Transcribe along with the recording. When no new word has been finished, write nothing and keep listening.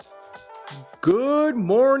Good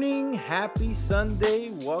morning. Happy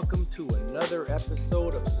Sunday. Welcome to another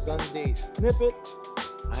episode of Sunday Snippet.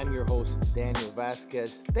 I'm your host, Daniel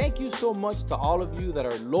Vasquez. Thank you so much to all of you that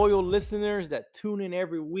are loyal listeners that tune in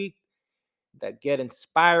every week, that get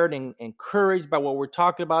inspired and encouraged by what we're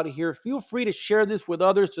talking about here. Feel free to share this with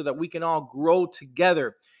others so that we can all grow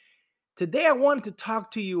together. Today, I wanted to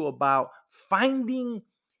talk to you about finding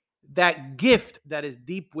that gift that is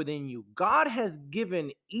deep within you. God has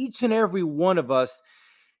given each and every one of us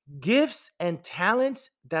gifts and talents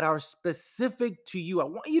that are specific to you. I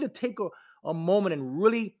want you to take a moment and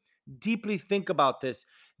really deeply think about this.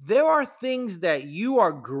 There are things that you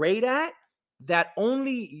are great at that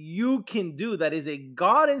only you can do, that is a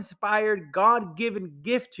God inspired, God given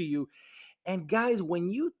gift to you. And guys,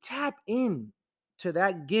 when you tap in to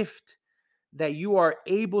that gift that you are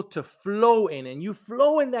able to flow in, and you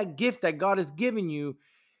flow in that gift that God has given you,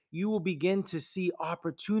 you will begin to see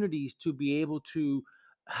opportunities to be able to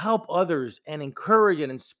help others and encourage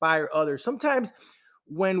and inspire others. Sometimes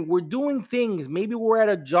when we're doing things, maybe we're at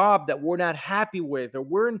a job that we're not happy with, or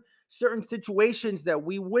we're in certain situations that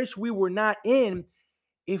we wish we were not in,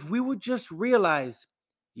 if we would just realize,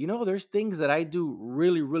 there's things that I do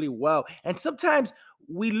really, really well. And sometimes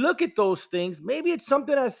we look at those things. Maybe it's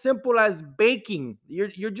something as simple as baking.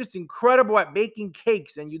 You're just incredible at baking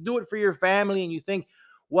cakes, and you do it for your family, and you think,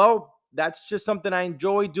 well, that's just something I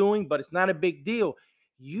enjoy doing, but it's not a big deal.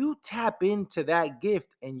 You tap into that gift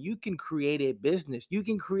and you can create a business. You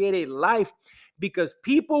can create a life because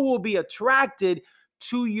people will be attracted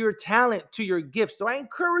to your talent, to your gifts. So I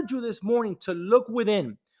encourage you this morning to look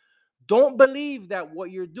within. Don't believe that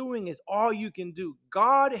what you're doing is all you can do.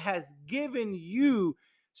 God has given you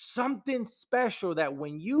something special that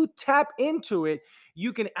when you tap into it,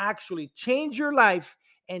 you can actually change your life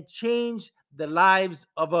and change the lives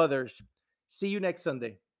of others. See you next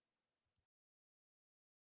Sunday.